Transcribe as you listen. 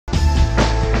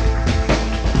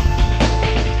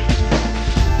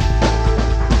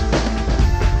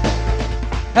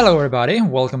Hello everybody,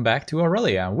 welcome back to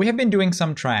Aurelia. We have been doing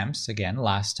some trams again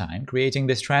last time, creating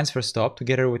this transfer stop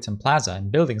together with some plaza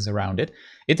and buildings around it.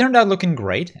 It turned out looking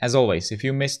great, as always. If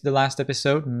you missed the last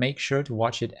episode, make sure to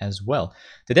watch it as well.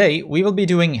 Today, we will be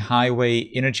doing highway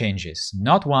interchanges.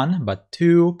 Not one, but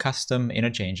two custom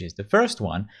interchanges. The first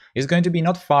one is going to be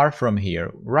not far from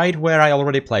here, right where I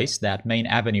already placed that main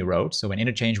avenue road, so an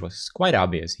interchange was quite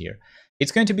obvious here.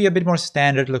 It's going to be a bit more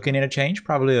standard looking interchange,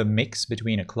 probably a mix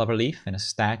between a cloverleaf and a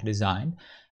stack design.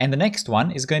 And the next one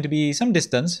is going to be some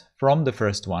distance from the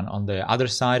first one on the other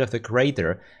side of the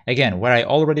crater, again, where I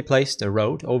already placed a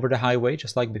road over the highway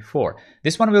just like before.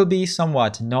 This one will be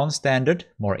somewhat non-standard,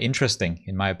 more interesting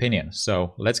in my opinion,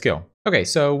 so let's go. Okay,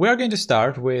 so we're going to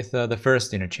start with the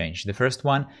first interchange, the first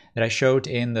one that I showed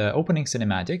in the opening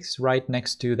cinematics, right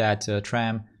next to that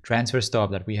tram transfer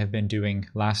stop that we have been doing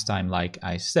last time, like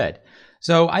I said.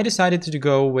 So I decided to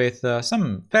go with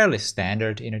some fairly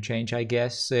standard interchange, I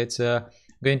guess. It's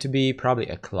going to be probably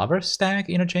a clover stack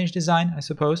interchange design, I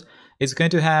suppose. It's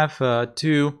going to have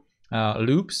two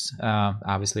loops,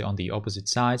 obviously on the opposite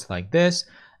sides like this,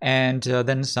 and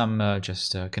then some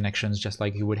just connections just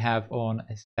like you would have on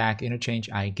a stack interchange,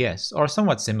 I guess, or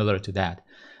somewhat similar to that.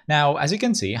 Now, as you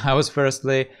can see, I was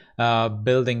firstly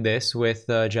building this with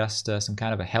just some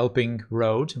kind of a helping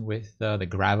road with the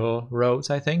gravel roads,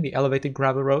 I think, the elevated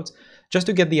gravel roads, just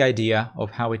to get the idea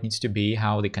of how it needs to be,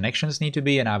 how the connections need to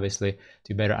be, and obviously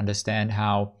to better understand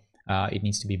how it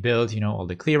needs to be built, you know, all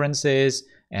the clearances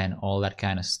and all that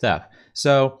kind of stuff.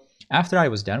 So after I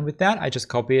was done with that, I just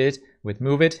copied it with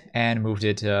Move It and moved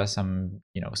it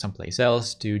someplace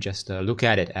else to just look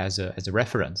at it as a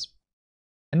reference.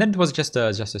 And then it was just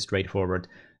a straightforward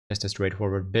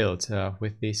build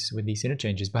with these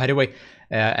interchanges. By the way,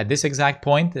 at this exact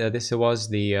point, this was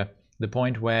the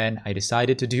point when I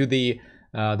decided to do the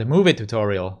Move It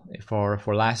tutorial for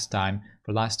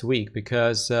last week,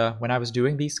 because when I was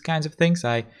doing these kinds of things,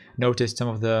 I noticed some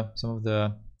of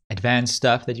the advanced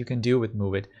stuff that you can do with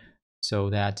Move It. So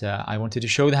that I wanted to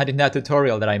show that in that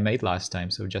tutorial that I made last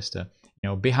time. So just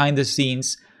behind the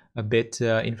scenes, a bit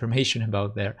information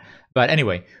about there. But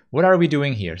anyway, what are we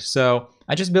doing here? So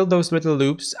I just built those little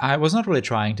loops. I was not really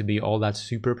trying to be all that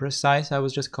super precise. I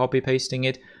was just copy pasting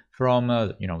it from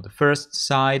the first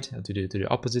side to the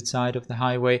opposite side of the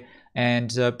highway,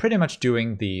 and pretty much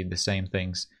doing the same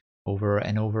things over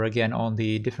and over again on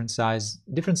the different sides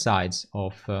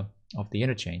of the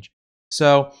interchange.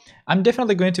 So I'm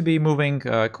definitely going to be moving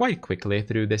quite quickly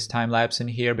through this time lapse in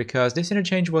here, because this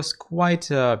interchange was quite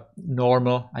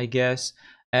normal, I guess.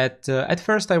 At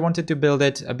first I wanted to build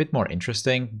it a bit more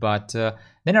interesting, but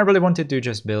then I really wanted to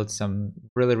just build some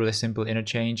really simple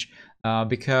interchange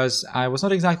because I was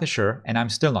not exactly sure, and I'm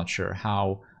still not sure,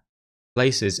 how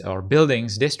places or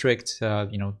buildings, districts,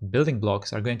 building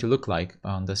blocks are going to look like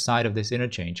on the side of this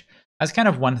interchange. That's kind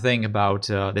of one thing about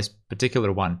this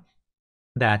particular one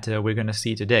that we're going to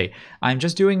see today. I'm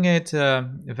just doing it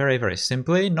very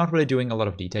simply, not really doing a lot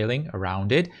of detailing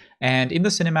around it. And in the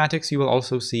cinematics, you will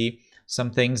also see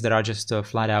some things that are just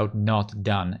flat out not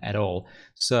done at all,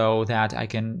 so that I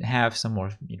can have some more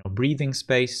breathing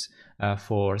space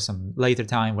for some later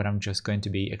time when I'm just going to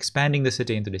be expanding the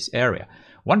city into this area.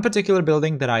 One particular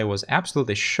building that I was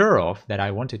absolutely sure of that I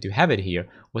wanted to have it here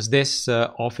was this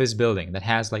office building that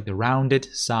has like the rounded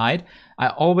side. I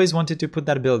always wanted to put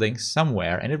that building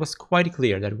somewhere, and it was quite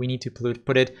clear that we need to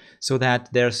put it so that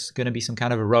there's going to be some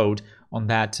kind of a road on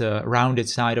that rounded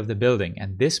side of the building.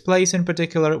 And this place in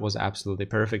particular was absolutely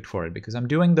perfect for it, because I'm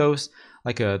doing those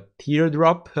like a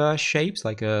teardrop shapes,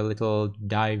 like a little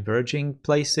diverging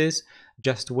places,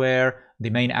 just where the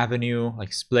main avenue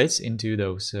like splits into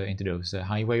those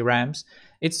highway ramps.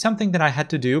 It's something that I had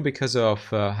to do because of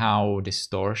how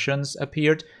distortions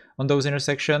appeared on those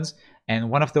intersections, and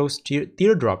one of those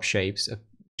teardrop shapes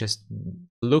just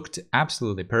looked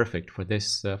absolutely perfect for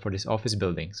this office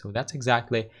building. So that's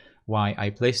exactly why I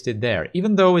placed it there,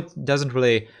 even though it doesn't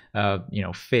really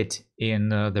fit in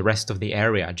the rest of the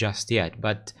area just yet.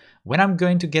 But when I'm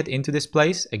going to get into this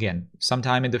place again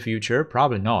sometime in the future,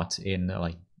 probably not in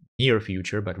like near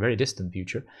future, but very distant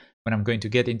future, when I'm going to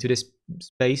get into this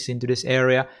space, into this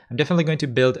area, I'm definitely going to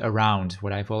build around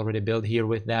what I've already built here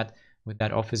with that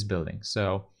office building.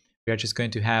 So we are just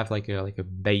going to have like a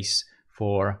base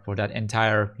for that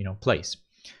entire place.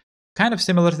 Kind of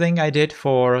similar thing I did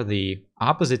for the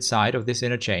opposite side of this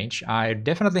interchange. I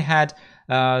definitely had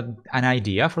an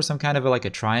idea for some kind of like a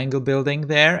triangle building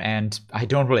there, and I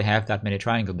don't really have that many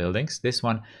triangle buildings. This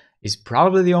one is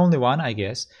probably the only one, I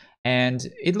guess, and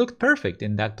it looked perfect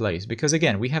in that place because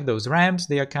again we have those ramps.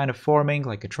 They are kind of forming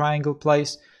like a triangle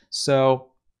place,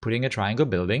 so putting a triangle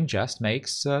building just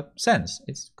makes sense.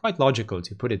 It's quite logical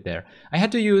to put it there. I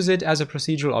had to use it as a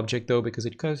procedural object though, because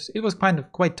it was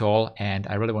quite tall, and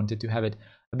I really wanted to have it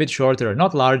a bit shorter,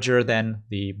 not larger than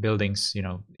the buildings, you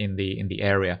know, in the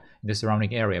area, in the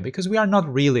surrounding area, because we are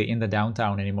not really in the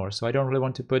downtown anymore. So I don't really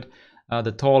want to put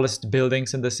the tallest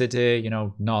buildings in the city, you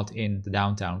know, not in the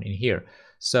downtown in here.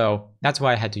 So that's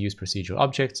why I had to use procedural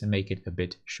objects and make it a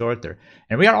bit shorter.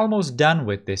 And we are almost done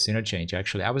with this interchange,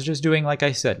 actually. I was just doing, like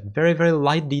I said, very, very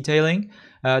light detailing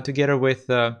together with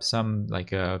some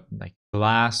like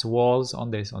glass walls on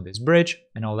this bridge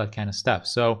and all that kind of stuff.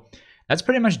 So that's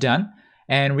pretty much done.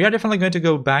 And we are definitely going to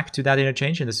go back to that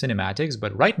interchange in the cinematics.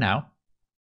 But right now,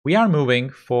 we are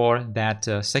moving for that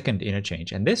second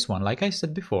interchange. And this one, like I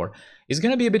said before, is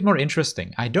going to be a bit more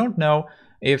interesting. I don't know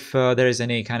if there is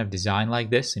any kind of design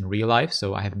like this in real life,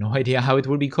 so I have no idea how it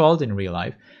would be called in real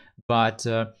life. But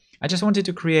I just wanted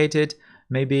to create it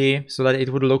maybe so that it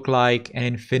would look like an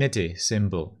infinity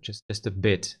symbol, just a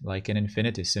bit like an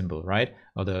infinity symbol, right?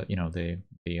 Or the, you know, the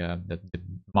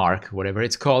mark, whatever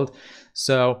it's called.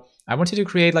 So I wanted to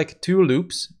create like 2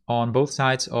 loops on both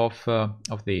sides of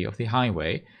the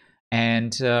highway,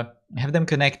 and have them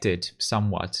connected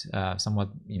somewhat,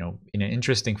 you know, in an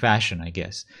interesting fashion, I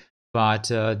guess.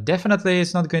 But definitely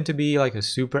it's not going to be like a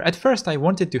super... At first I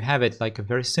wanted to have it like a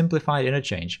very simplified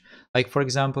interchange. Like, for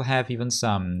example, have even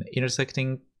some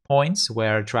intersecting points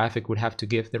where traffic would have to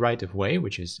give the right of way,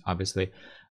 which is obviously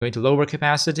going to lower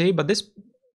capacity. But this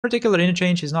particular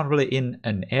interchange is not really in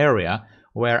an area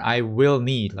where I will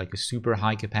need like a super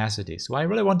high capacity. So I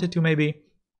really wanted to maybe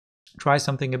try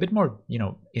something a bit more, you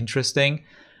know, interesting,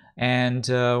 and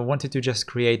wanted to just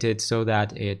create it so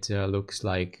that it looks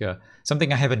like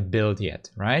something I haven't built yet,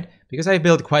 right? Because I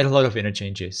built quite a lot of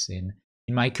interchanges in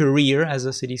my career as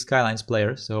a City Skylines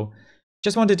player, so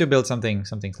just wanted to build something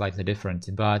slightly different.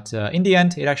 But in the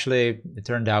end, it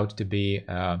turned out to be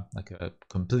like a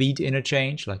complete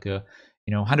interchange, like a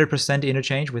 100%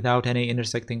 interchange without any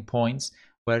intersecting points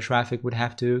where traffic would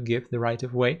have to give the right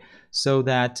of way, so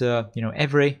that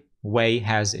every way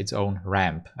has its own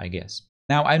ramp, I guess.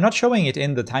 Now, I'm not showing it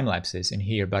in the time lapses in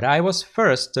here, but I was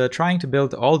first trying to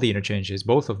build all the interchanges,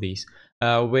 both of these,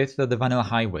 with the vanilla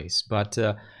highways. But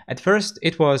at first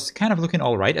it was kind of looking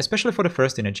all right, especially for the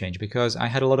first interchange, because I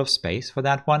had a lot of space for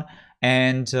that one,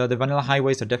 and the vanilla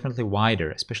highways are definitely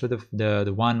wider, especially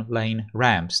the one-lane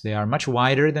ramps. They are much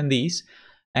wider than these,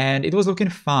 and it was looking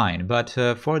fine. But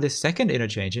for the second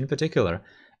interchange in particular,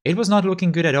 it was not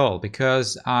looking good at all,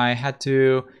 because I had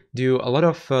to do a lot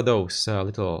of those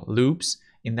little loops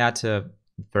in that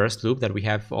first loop that we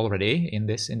have already in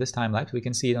this time lapse. We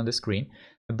can see it on the screen,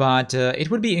 but it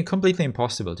would be completely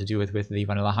impossible to do it with the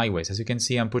vanilla highways. As you can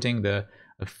see, I'm putting the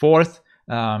fourth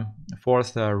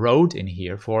road in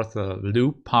here, fourth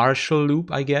loop, partial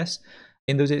loop, I guess,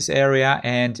 into this area.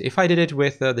 And if I did it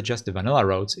with just the vanilla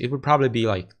roads, it would probably be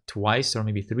like twice or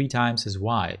maybe 3 times as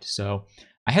wide. So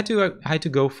I had to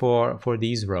go for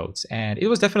these roads, and it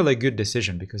was definitely a good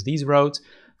decision, because these roads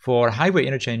for highway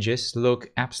interchanges look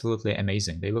absolutely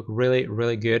amazing. They look really,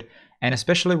 really good, and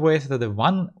especially with the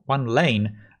one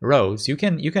lane roads, you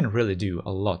can really do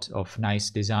a lot of nice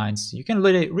designs. You can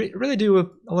really do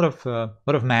a lot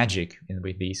of magic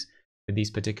with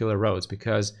these particular roads,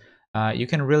 because you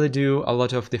can really do a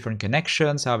lot of different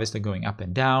connections, obviously going up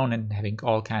and down and having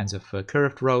all kinds of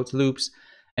curved road loops.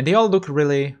 And they all look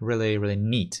really, really, really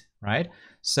neat, right?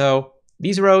 So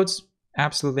these roads,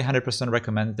 absolutely 100%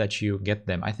 recommend that you get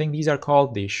them. I think these are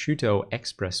called the Shuto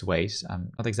Expressways. I'm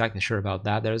not exactly sure about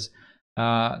that.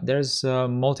 There's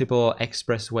multiple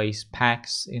expressways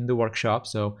packs in the workshop,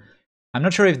 so I'm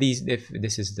not sure if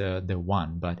this is the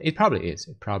one, but it probably is.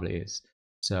 It probably is.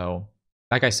 So,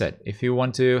 like I said, if you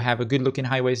want to have a good looking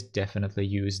highways, definitely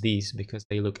use these, because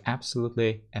they look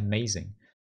absolutely amazing.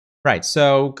 Right,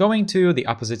 so going to the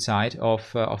opposite side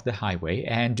of the highway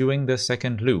and doing the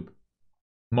second loop.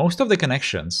 Most of the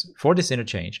connections for this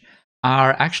interchange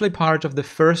are actually part of the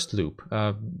first loop,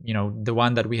 the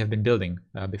one that we have been building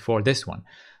before this one.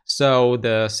 So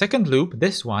the second loop,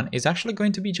 this one, is actually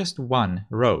going to be just one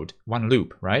road, one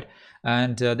loop, right?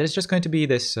 And there's just going to be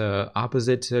this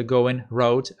opposite going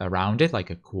road around it,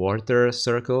 like a quarter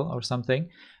circle or something.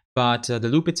 But the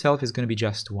loop itself is going to be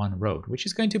just one road, which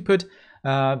is going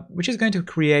to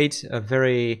create a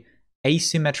very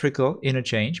asymmetrical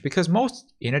interchange, because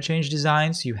most interchange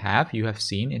designs you have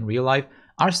seen in real life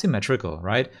are symmetrical,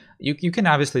 right? You can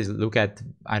obviously look at,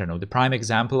 I don't know, the prime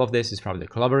example of this is probably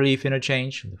the cloverleaf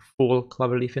interchange, the full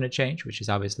cloverleaf interchange, which is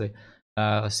obviously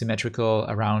symmetrical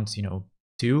around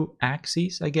 2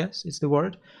 axes, I guess is the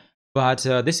word. But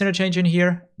this interchange in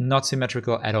here, not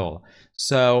symmetrical at all.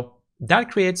 So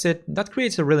that creates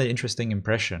a really interesting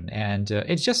impression, and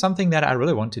it's just something that I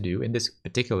really want to do in this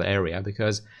particular area,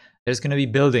 because there's going to be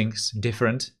buildings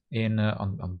different in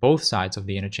on both sides of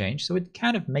the interchange, so it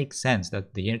kind of makes sense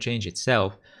that the interchange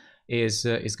itself is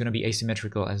going to be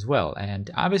asymmetrical as well,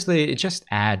 and obviously it just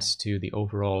adds to the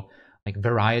overall like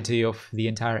variety of the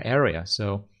entire area.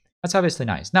 So that's obviously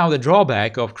nice. Now the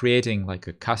drawback of creating like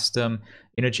a custom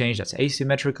interchange that's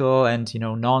asymmetrical and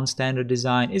non-standard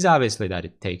design is obviously that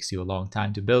it takes you a long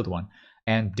time to build one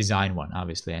and design one,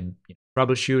 obviously, and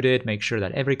troubleshoot it, make sure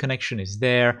that every connection is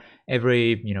there,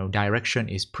 every direction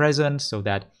is present, so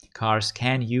that cars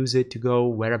can use it to go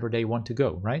wherever they want to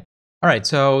go, right? All right,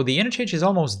 so the interchange is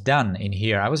almost done in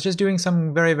here. I was just doing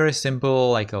some very, very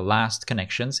simple like last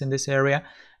connections in this area,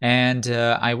 and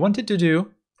I wanted to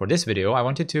do, for this video, I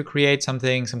wanted to create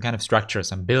something, some kind of structure,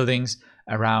 some buildings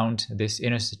around this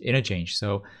interchange.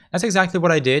 So that's exactly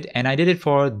what I did, and I did it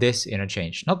for this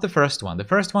interchange, not the first one. The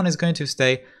first one is going to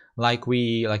stay like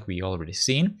we already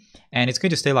seen, and it's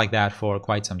going to stay like that for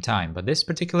quite some time. But this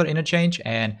particular interchange,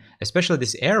 and especially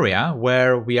this area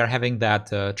where we are having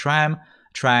that tram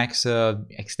tracks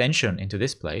extension into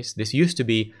this place, this used to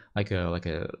be like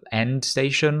a end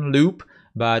station loop,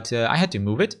 but I had to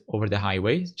move it over the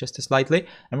highway just slightly,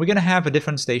 and we're gonna have a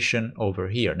different station over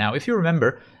here. Now, if you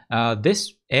remember,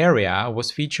 this area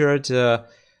was featured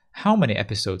how many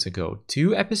episodes ago?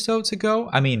 2 episodes ago?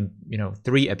 I mean,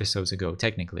 3 episodes ago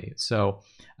technically. So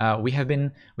we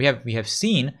have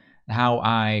seen how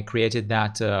I created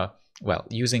that. Well,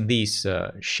 using these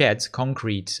sheds,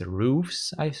 concrete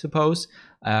roofs, I suppose,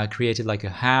 created like a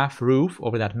half roof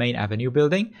over that main avenue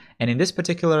building. And in this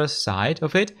particular side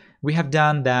of it, we have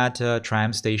done that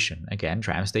tram station. Again,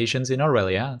 tram stations in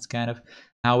Aurelia. It's kind of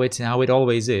how it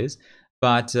always is.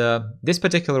 But this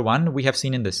particular one we have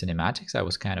seen in the cinematics. I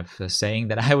was kind of saying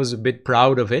that I was a bit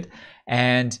proud of it.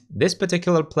 And this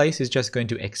particular place is just going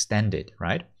to extend it,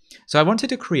 right? So I wanted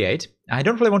to create, I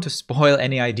don't really want to spoil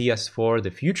any ideas for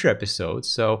the future episodes,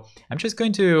 so I'm just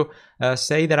going to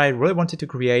say that I really wanted to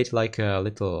create like a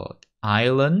little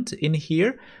island in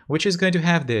here, which is going to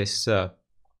have this,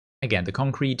 again, the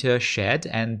concrete shed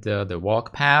and the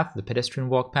walk path, the pedestrian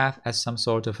walk path, as some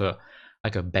sort of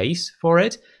like a base for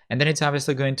it. And then it's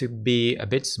obviously going to be a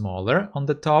bit smaller on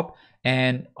the top,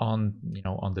 and on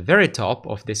the very top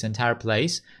of this entire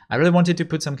place, I really wanted to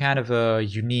put some kind of a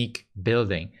unique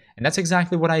building. And that's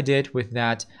exactly what I did with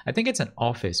that. I think it's an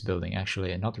office building,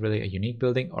 actually, and not really a unique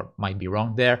building, or might be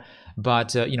wrong there.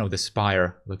 But, the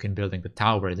spire looking building, the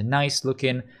tower, the nice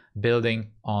looking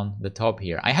building on the top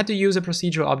here. I had to use a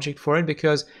procedural object for it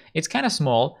because it's kind of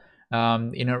small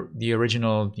in the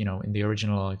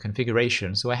original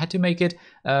configuration. So I had to make it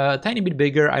a tiny bit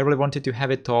bigger. I really wanted to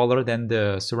have it taller than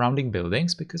the surrounding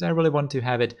buildings because I really want to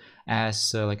have it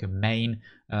as like a main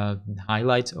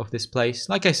highlight of this place.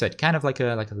 Like I said, kind of like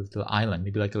a little island,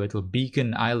 maybe like a little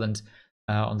beacon island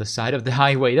on the side of the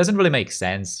highway. It doesn't really make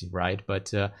sense, right?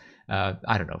 But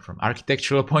I don't know, from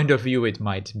architectural point of view, it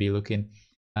might be looking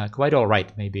quite all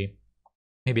right, maybe.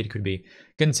 Maybe it could be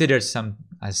considered as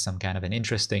some kind of an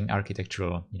interesting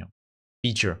architectural,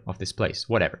 feature of this place,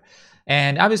 whatever.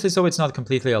 And obviously, so it's not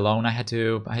completely alone. I had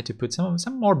to put some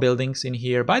more buildings in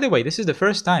here. By the way, this is the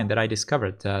first time that I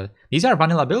discovered these are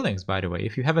vanilla buildings. By the way,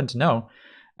 if you haven't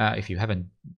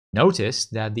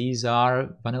noticed that these are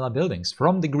vanilla buildings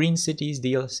from the Green Cities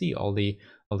DLC, all the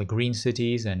Green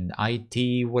Cities and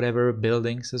IT whatever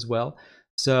buildings as well.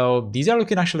 So these are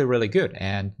looking actually really good,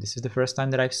 and this is the first time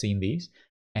that I've seen these.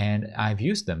 And I've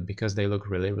used them because they look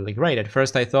really, really great. At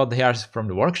first I thought they are from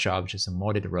the workshop, just some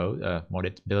modded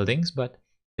buildings, but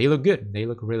they look good. They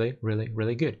look really, really,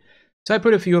 really good. So I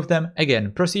put a few of them,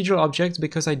 again, procedural objects,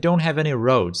 because I don't have any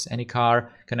roads, any car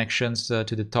connections to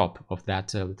the top of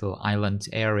that little island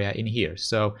area in here.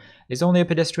 So it's only a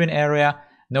pedestrian area,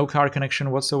 no car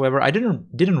connection whatsoever. I didn't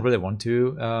really want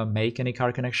to make any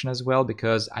car connection as well,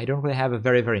 because I don't really have a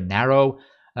very, very narrow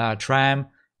tram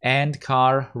and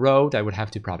car road. I would have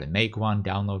to probably make one,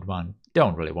 download one.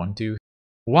 Don't really want to.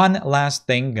 One last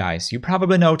thing, guys. You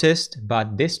probably noticed,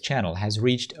 but this channel has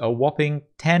reached a whopping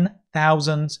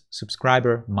 10,000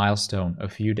 subscriber milestone a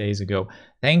few days ago.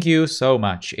 Thank you so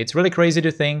much. It's really crazy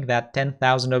to think that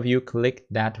 10,000 of you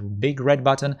clicked that big red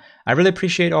button. I really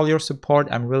appreciate all your support.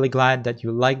 I'm really glad that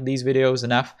you like these videos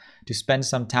enough to spend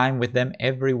some time with them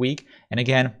every week. And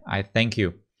again, I thank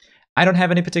you. I don't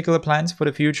have any particular plans for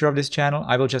the future of this channel.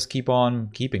 I will just keep on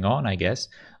keeping on, I guess.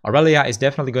 Aurelia is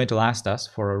definitely going to last us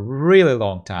for a really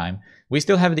long time. We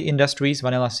still have the Industries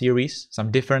vanilla series,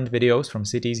 some different videos from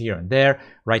cities here and there.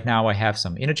 Right now I have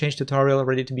some interchange tutorial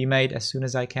ready to be made as soon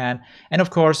as I can. And of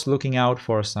course, looking out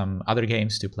for some other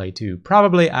games to play too,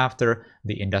 probably after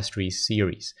the Industries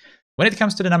series. When it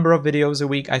comes to the number of videos a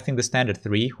week, I think the standard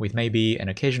 3, with maybe an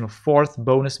occasional 4th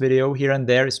bonus video here and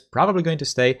there, is probably going to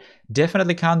stay.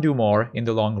 Definitely can't do more in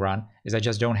the long run, as I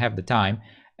just don't have the time.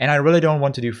 And I really don't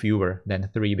want to do fewer than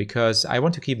 3, because I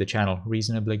want to keep the channel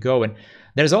reasonably going.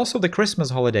 There's also the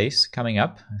Christmas holidays coming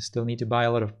up. I still need to buy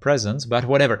a lot of presents, but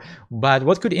whatever. But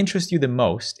what could interest you the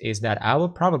most is that I will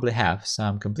probably have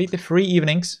some completely free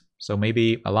evenings, so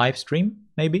maybe a live stream,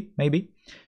 maybe.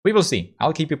 We will see.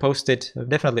 I'll keep you posted,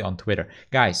 definitely on Twitter.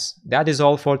 Guys, that is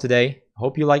all for today.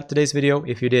 Hope you liked today's video.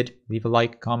 If you did, leave a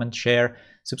like, comment, share.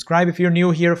 Subscribe if you're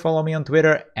new here, follow me on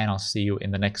Twitter, and I'll see you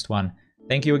in the next one.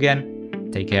 Thank you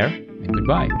again, take care, and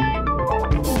goodbye.